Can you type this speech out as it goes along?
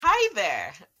Hi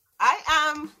there. I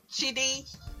am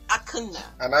Chidi Akuna.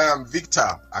 And I am Victor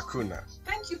Akuna.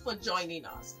 Thank you for joining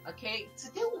us. Okay,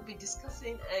 today we'll be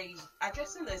discussing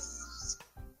addressing this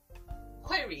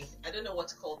query. I don't know what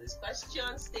to call this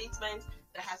question statement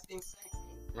that has been sent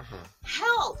in.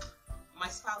 Help! My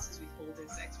spouse is withholding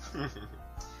sex from me.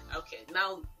 Okay,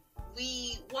 now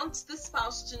we want the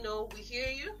spouse to know we hear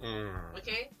you.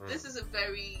 Okay, this is a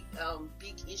very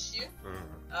big issue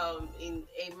in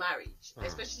a marriage,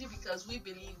 especially because we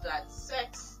believe that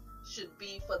sex should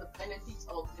be for the benefit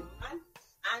of the man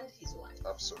and his wife.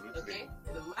 Absolutely. Okay,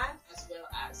 the man as well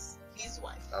as his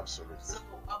wife. Absolutely. So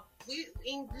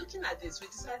in looking at this, we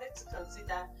decided to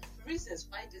consider reasons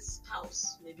why this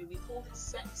spouse maybe withholding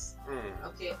sex.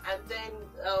 Okay, and then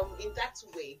in that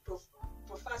way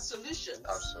provide solutions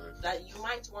that you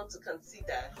might want to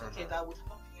consider. Okay, that would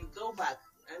help you go back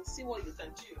and see what you can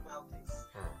do about this.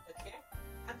 Okay,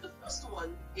 and the first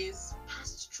one is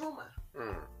past trauma.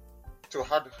 So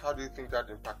how do you think that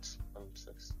impacts on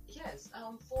sex? Yes,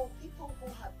 for people who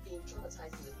have been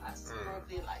traumatized in the past,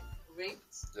 probably like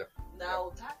raped.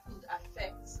 Now that would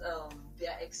affect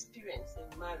their experience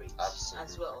in marriage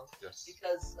as well. Yes.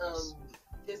 Because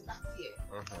there's that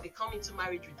fear. They come into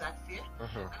marriage with that fear,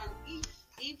 and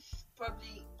if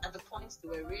probably at the point they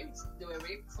were raped,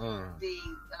 they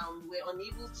were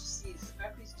unable to see a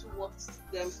therapist who walked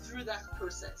them through that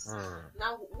process.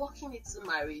 Now walking into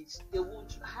marriage, they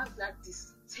would have that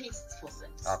distaste for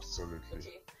sex. Absolutely.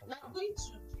 Okay. Now I'm going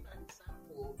to give an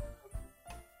example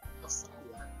of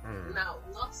someone. Now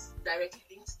not directly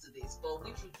linked to this, but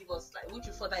which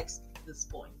will further explain this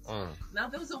point. Now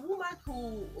there was a woman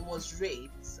who was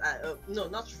raped. No,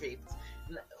 not raped.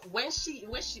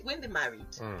 When they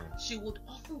married, she would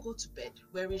often go to bed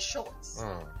wearing shorts,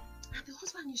 and the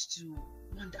husband used to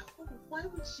wonder, why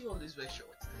would she always wear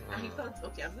shorts? And he thought,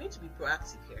 okay, I'm going to be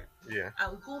proactive here. Yeah,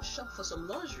 I'll go shop for some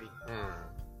lingerie,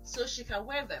 so she can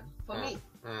wear them for me.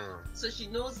 So she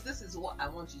knows this is what I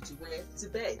want you to wear to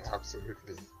bed.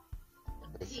 Absolutely.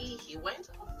 He went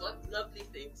off, got lovely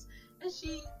things, and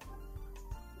she,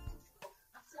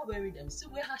 after wearing them,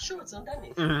 still wear her shorts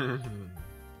underneath.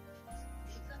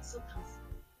 So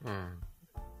comfortable.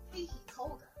 He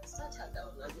called her, sat her down,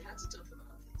 and we had to talk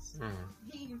about this.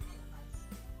 He realized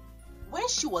when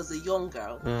she was a young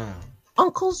girl,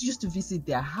 uncles used to visit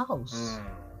their house.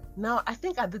 Now, I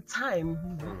think at the time,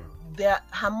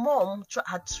 her mom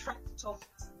had tried to talk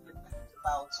to them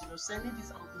about sending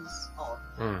these uncles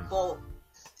on, but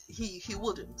he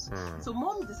wouldn't. So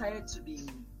mom decided to be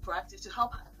proactive to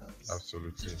help her girls.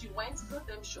 Absolutely. So she went, got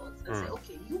them shorts, and said,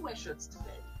 okay, you wear shorts to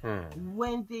bed.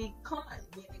 When they come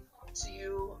to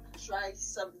you, trying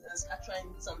something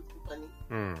funny,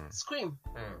 scream.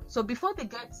 So before they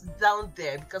get down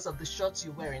there, because of the shorts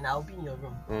you're wearing, I'll be in your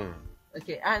room.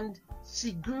 Okay, and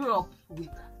she grew up with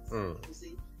that. You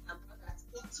see, and brought that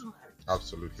into marriage.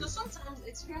 Absolutely. So sometimes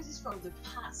experiences from the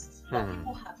past that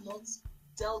people have not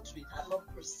dealt with, have not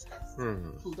processed,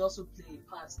 could also play a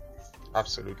part in this.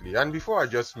 Absolutely. And before I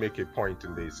just make a point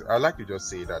in this, I'd like to just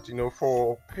say that,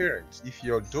 for parents, if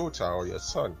your daughter or your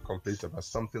son complains about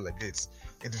something like this,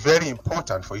 it's very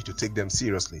important for you to take them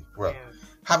seriously. Well,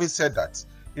 having said that,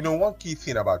 one key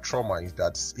thing about trauma is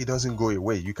that it doesn't go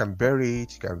away. You can bury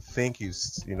it, you can think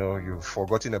you've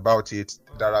forgotten about it.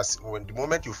 When the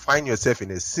moment you find yourself in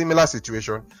a similar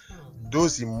situation,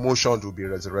 those emotions will be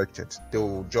resurrected. They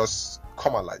will just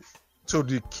come alive. So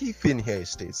the key thing here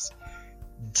is this: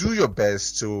 do your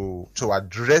best to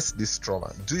address this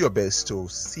trauma. Do your best to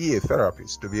see a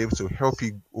therapist to be able to help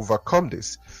you overcome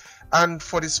this. And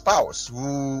for the spouse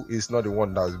who is not the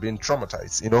one that has been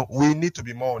traumatized, we need to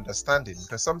be more understanding,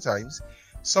 because sometimes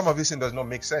some of this thing does not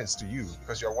make sense to you,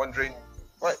 because you're wondering,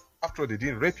 why, after all, they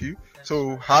didn't rape you,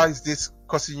 so how is this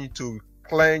causing you to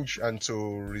clench and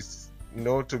to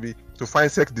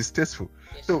find sex distasteful?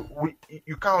 So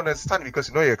you can't understand because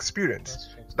you know your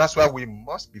experience. That's why we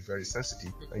must be very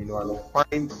sensitive,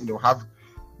 and have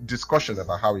discussions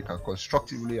about how we can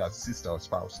constructively assist our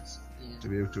spouses to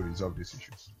be able to resolve these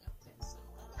issues.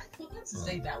 I forgot to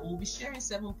say that we'll be sharing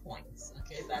 7 points,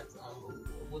 okay, that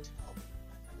would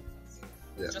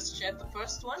help. Just share the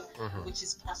first one, which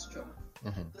is past trauma.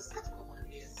 The second one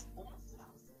is one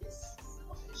spouse is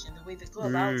selfish in the way they go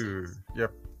about it.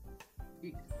 Yep.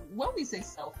 When we say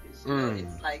selfish,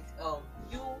 it's like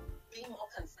you being more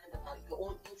concerned about your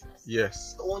own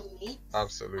interests, your own needs,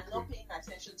 absolutely, and not paying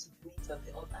attention to the needs of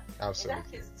the other. Absolutely.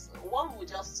 In that case, one would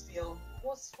just feel,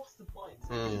 what's the point?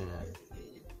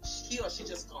 He or she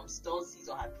just comes, does his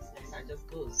or her business, and just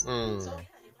goes. So it might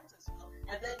as well.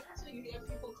 And then that's when you hear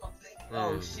people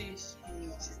complain, she's never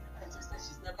interested,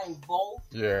 she's never involved,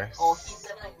 yes, or he's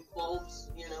never involved,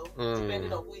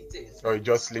 depending on who it is. Or he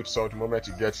just sleeps off the moment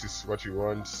he gets what he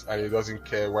wants, and he doesn't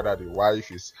care whether the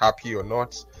wife is happy or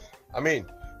not. I mean,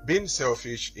 being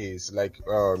selfish is like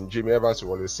Jimmy Evans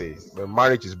will always say,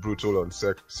 marriage is brutal on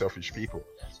selfish people,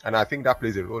 and I think that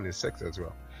plays a role in sex as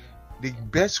well. The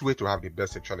best way to have the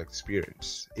best sexual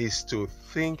experience is to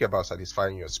think about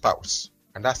satisfying your spouse,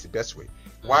 and that's the best way.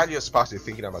 While your spouse is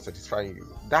thinking about satisfying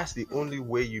you, that's the only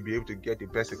way you'll be able to get the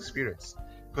best experience.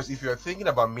 Because if you're thinking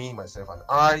about me, myself, and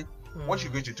I, what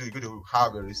you're going to do, you're going to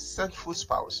have a resentful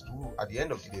spouse who, at the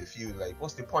end of the day, feel like,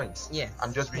 what's the point? Yes.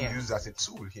 I'm just being used as a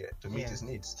tool here to meet his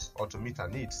needs or to meet her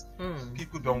needs.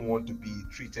 People don't want to be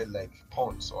treated like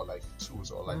pawns or like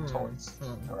tools or like toys.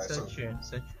 All right, so true.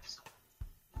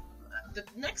 The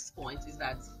next point is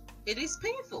that it is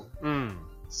painful.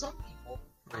 Some people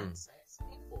find sex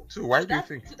painful. So why do you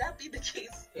think? Could that be the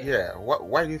case? Yeah.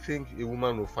 Why do you think a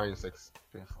woman will find sex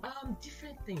painful?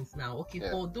 Different things now. Okay,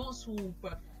 for those who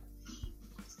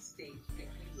stay 3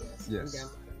 years in their marriage.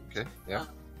 Okay. Yeah.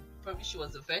 Probably she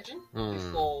was a virgin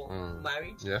before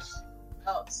marriage. Yes.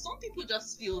 Some people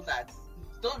just feel that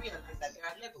don't realize that there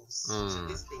are levels to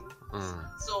this thing.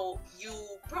 So you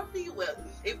probably were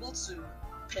able to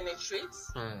penetrate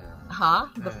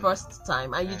the first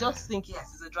time, and you just think,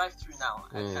 yes, it's a drive-through now,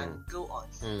 I can go on,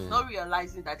 not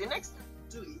realizing that the next time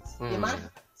you do it, it might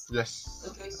hurt. Yes.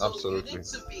 Okay, so absolutely. you need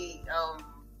to be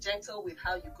gentle with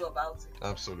how you go about it.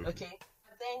 Absolutely. Okay.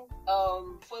 And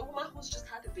then for a woman who's just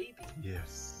had a baby,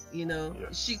 yes, you know,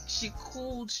 she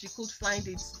could find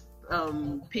it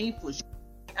painful,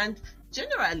 and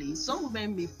generally some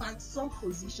women may find some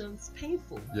positions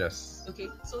painful. Yes. Okay,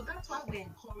 so that's why we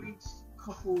encourage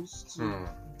couples to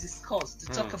discuss, to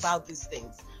talk about these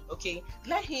things. Okay,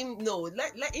 let him know,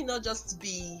 let it not just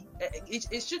be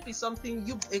it should be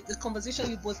something a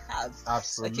conversation you both have.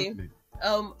 Absolutely. Okay,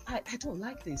 I don't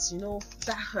like this, you know,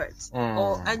 that hurts.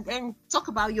 Or and talk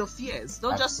about your fears.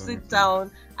 Don't just sit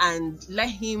down and let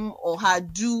him or her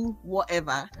do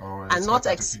whatever and not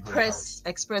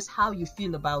express how you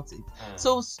feel about it.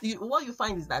 So what you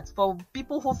find is that for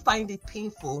people who find it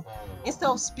painful, instead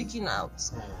of speaking out,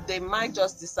 they might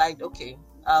just decide, okay,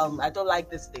 I don't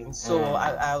like this thing, so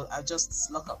I'll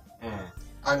just lock up.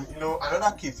 And you know,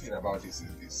 another key thing about this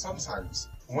is this: sometimes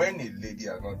when a lady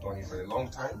has not done it for a long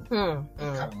time, it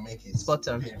can make it painful. It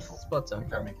can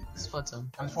make it painful.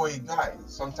 And for a guy,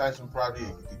 sometimes probably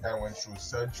the guy went through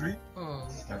surgery,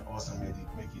 it can also make it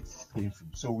painful.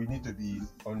 So we need to be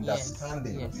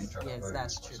understanding of each other.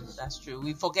 Yes, that's true.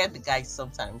 We forget the guys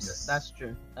sometimes. Yes.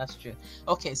 That's true.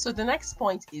 Okay, so the next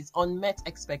point is unmet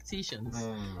expectations.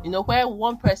 You know, where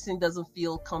one person doesn't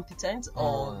feel competent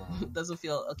or doesn't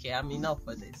feel, okay, I'm enough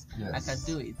for this. Yes. I can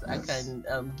do it. Yes. I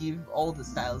can give all the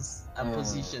styles and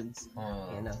positions.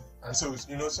 You know. And so,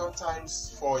 you know,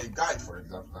 sometimes for a guy, for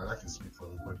example, I like to speak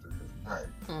from the point of view of a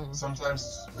guy.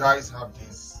 Sometimes guys have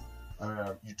this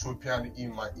utopian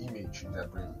image in their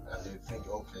brain, and they think,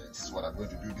 okay, this is what I'm going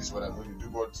to do, this is what I'm going to do,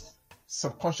 but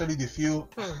subconsciously they feel,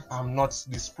 I'm not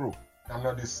this pro, I'm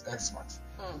not this expert.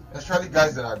 Especially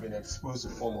guys that have been exposed to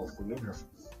a form of pornography.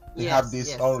 They have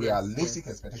this unrealistic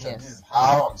expectation. This is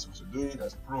how I'm supposed to do it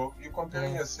as pro. You're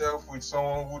comparing yourself with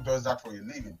someone who does that for a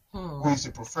living, who is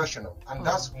a professional. And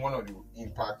that's one of the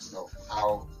impacts of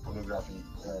how pornography,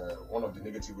 one of the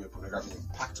negative ways pornography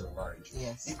impacts on marriage.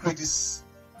 Yes. It creates this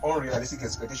unrealistic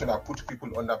expectation that puts people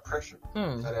under pressure.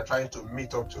 And they're trying to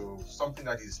meet up to something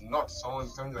that is not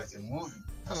something that's a movie.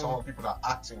 And some people are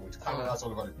acting with cameras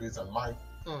all over the place and mic.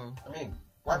 I mean,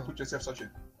 why put yourself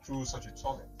through such a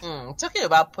torment? Talking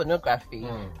about pornography,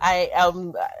 I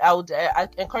would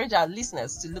encourage our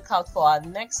listeners to look out for our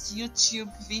next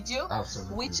YouTube video.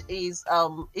 Absolutely. Which is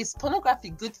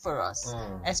pornography good for us,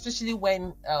 especially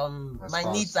when my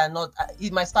needs are not,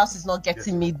 my spouse is not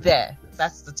getting me there.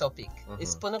 That's the topic.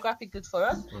 Is pornography good for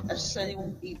us,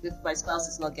 especially if my spouse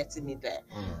is not getting me there?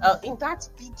 In that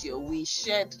video, we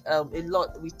shared a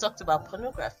lot. We talked about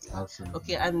pornography. Absolutely.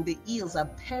 Okay, and the ills and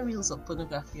perils of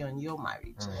pornography on your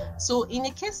marriage. So in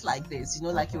a case like this, you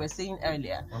know, like you were saying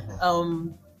earlier,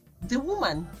 the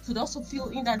woman could also feel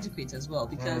inadequate as well,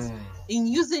 because in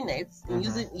using it,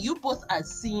 you both are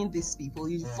seeing these people,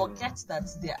 you forget that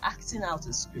they're acting out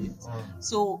a script.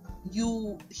 So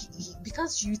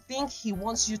because you think he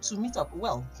wants you to meet up,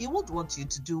 well, he would want you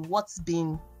to do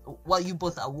what you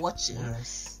both are watching.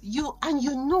 You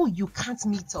know you can't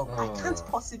meet up. I can't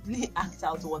possibly act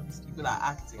out what these people are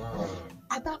acting.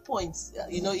 At that point,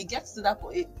 you know, it gets to that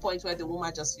point where the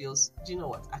woman just feels, do you know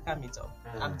what? I can't meet up.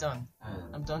 I'm done.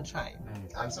 I'm done trying.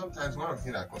 And sometimes one of the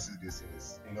things that causes this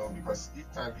is, you know, because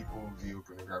each time people view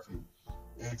pornography,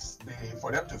 it's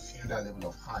for them to feel that level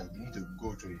of high, they need to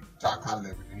go to a darker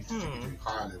level, they need to take it to a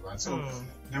higher level. And so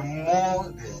the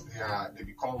more they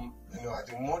become,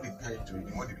 the more they get into it,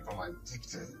 the more they become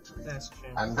addicted to it. That's true.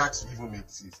 And that even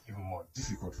makes it even more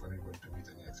difficult for them to meet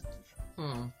any expectation.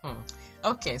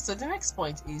 Okay, so the next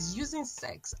point is using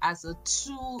sex as a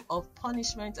tool of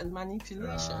punishment and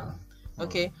manipulation.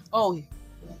 Okay. Oh,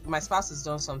 my spouse has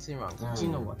done something wrong. Do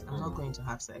you know what? I'm not going to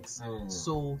have sex,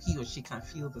 so he or she can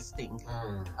feel the sting.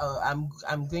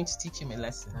 I'm going to teach him a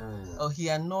lesson. Oh, he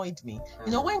annoyed me.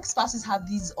 When spouses have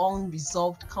these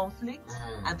unresolved conflicts,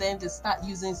 and then they start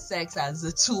using sex as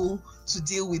a tool to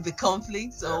deal with the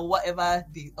conflict or whatever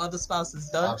the other spouse has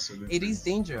done, it is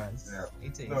dangerous.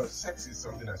 It is. No, sex is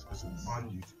something that's supposed to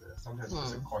bond you together. Something that's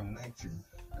supposed to connect you.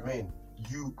 I mean,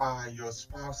 you are your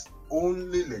spouse's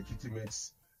only legitimate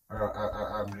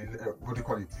what do you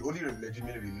call it? The only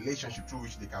legitimate relationship through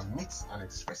which they can meet and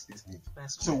express this need.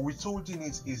 So withholding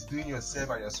it is doing yourself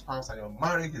and your spouse and your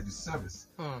marriage a disservice.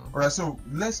 Alright, so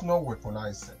let's not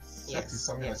weaponize sex. Sex is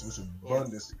something that's supposed to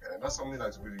bond us together. Not something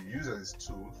that's supposed to be used as a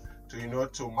tool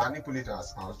to manipulate our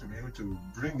spouse, to be able to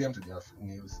bring them to their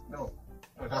knees. No,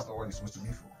 that's not what it's supposed to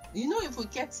be for. If we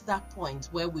get to that point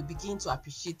where we begin to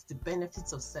appreciate the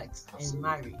benefits of sex in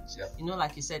marriage,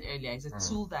 like you said earlier, it's a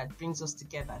tool that brings us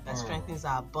together, that strengthens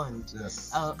our bond.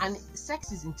 And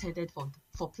sex is intended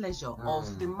for pleasure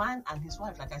of the man and his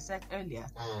wife, like I said earlier.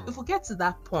 If we get to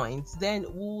that point, then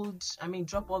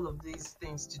drop all of these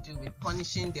things to do with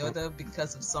punishing the other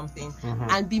because of something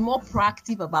and be more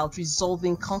proactive about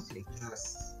resolving conflict.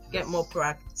 Get more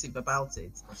proactive about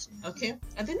it. Okay?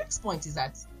 And the next point is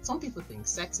that some people think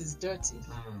sex is dirty.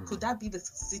 Could that be the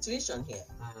situation here?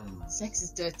 Sex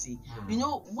is dirty.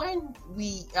 When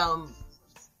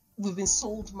we've been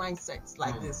sold mindsets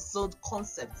like this, sold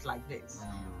concepts like this,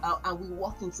 and we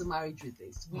walk into marriage with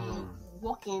this, we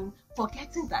walk in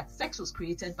forgetting that sex was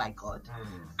created by God.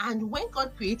 And when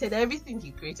God created everything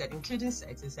he created, including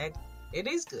sex, he said, it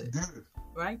is good.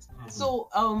 Right? So,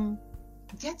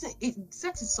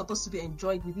 sex is supposed to be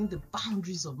enjoyed within the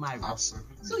boundaries of marriage.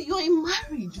 So you're in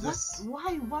marriage.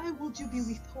 Why would you be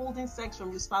withholding sex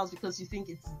from your spouse because you think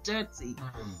it's dirty?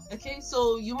 Okay,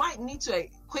 so you might need to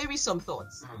query some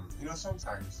thoughts.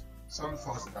 Sometimes some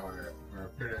thoughts that our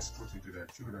parents put into their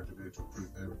children to be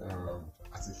able to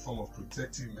as a form of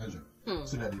protective measure,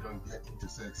 so that they don't get into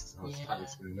sex or start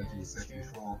experimenting with sex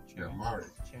before they are married.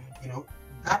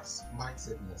 That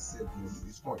mindset may set you to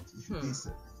this point if you did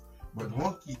sex. But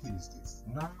one key thing is this: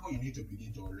 now you need to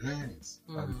begin to learn it,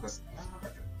 because now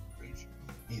that you're in age,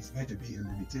 it's going to be a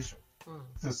limitation.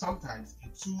 So sometimes a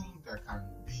tool that can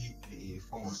be a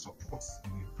form of support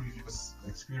in a previous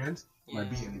experience might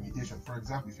be a limitation. For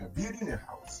example, if you're building a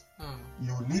house,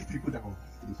 you need people that will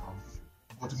build the foundation.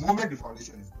 But the moment the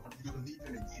foundation is done, you don't need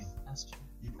them again. That's true.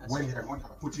 When you're going to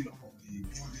putting up the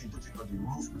building, putting up the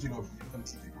roof, putting up, you don't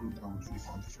need people that will do the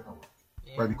foundational work.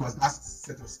 But because that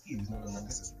set of skills is no longer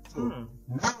necessary. So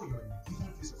now you're in a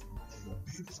different phase of your life, you're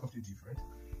building something different.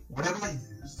 Whatever you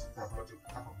use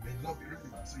may not be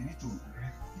relevant. So you need to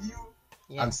review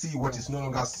and see what is no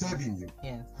longer serving you.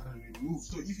 And remove.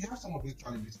 So if you have some of these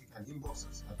challenges, you can inbox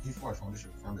us at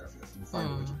info@foundation family affairs to find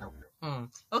a way to help you.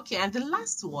 Okay, and the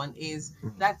last one is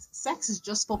that sex is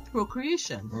just for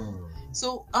procreation.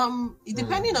 So,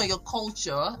 depending on your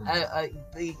culture,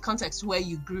 the context where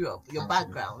you grew up, your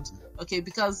background, okay,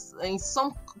 because in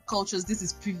some cultures this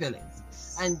is prevalent,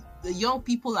 and the young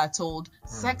people are told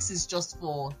sex is just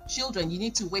for children. You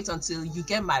need to wait until you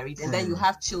get married and then you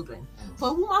have children. For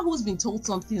a woman who's been told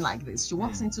something like this, she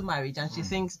walks into marriage and she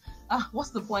thinks, what's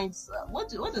the point?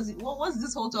 What's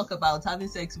this whole talk about having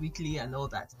sex weekly and all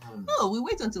that? No, we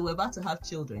wait until we're about to have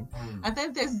children. And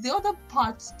then there's the other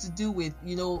part to do with,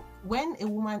 when a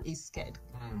woman is scared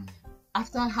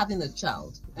after having a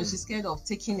child and she's scared of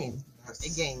taking in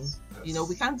again,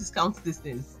 we can't discount these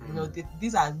things.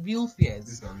 These are real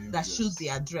fears that should be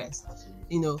addressed.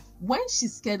 When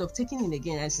she's scared of taking in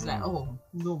again and she's like, oh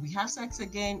no, we have sex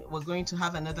again, we're going to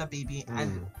have another baby,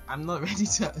 and I'm not ready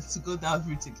to go that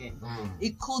route again.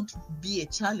 It could be a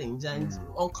challenge, and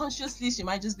unconsciously she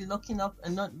might just be locking up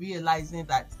and not realizing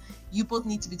that you both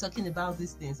need to be talking about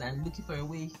these things and looking for a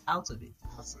way out of it.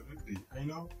 Absolutely.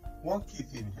 And one key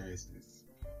thing here is this: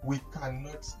 we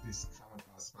cannot discount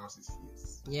our spouse's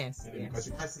fears. Because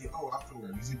you can't say, after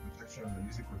we're using protection, we're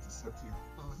using contraceptive.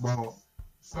 But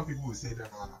some people will say that,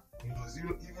 even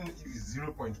if it's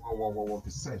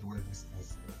 0.11%, where this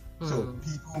is. So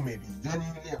people may be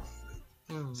genuinely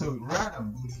afraid. So rather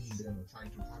than bullying them or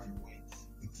trying to have a way,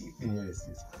 key thing here is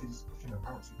have a discussion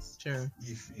about it. Sure.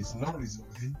 If it's not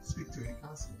resolving, speak to a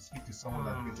counselor, speak to someone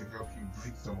that's going to help you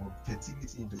bring some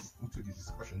objectivity into the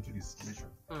discussion, into the situation.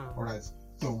 All right.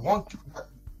 So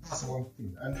that's one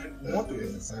thing, and then we want to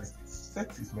emphasize this.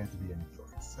 Sex is meant to be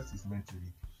enjoyed. Sex is meant to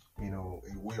be,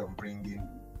 a way of bringing,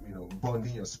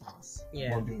 bonding your spouse,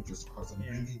 bonding with your spouse, and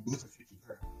bringing both of you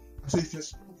together. So if you're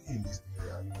struggling in this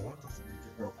area and you want us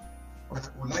to help, I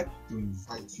would like to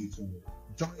invite you to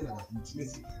join our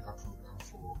intimacy area program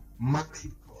for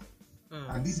married couples.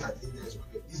 And these are areas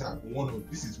where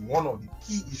this is one of the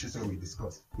key issues that we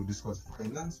discuss. We discuss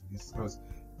finance, we discuss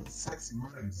sex in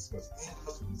marriage, we discuss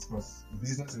in-laws, we discuss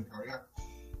business and career.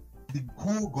 The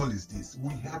whole goal is this: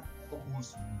 we help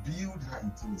couples build that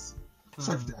intimacy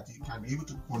such that you can be able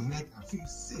to connect and feel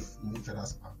safe in each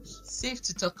other's arms. Safe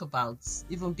to talk about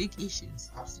even big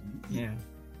issues. Absolutely. Yeah.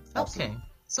 Absolutely. Okay.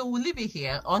 So we'll leave it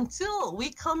here until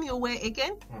we come your way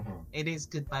again. It is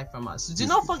goodbye from us. Do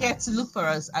not forget to look for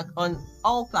us on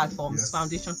all platforms.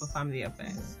 Foundation for Family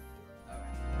Affairs.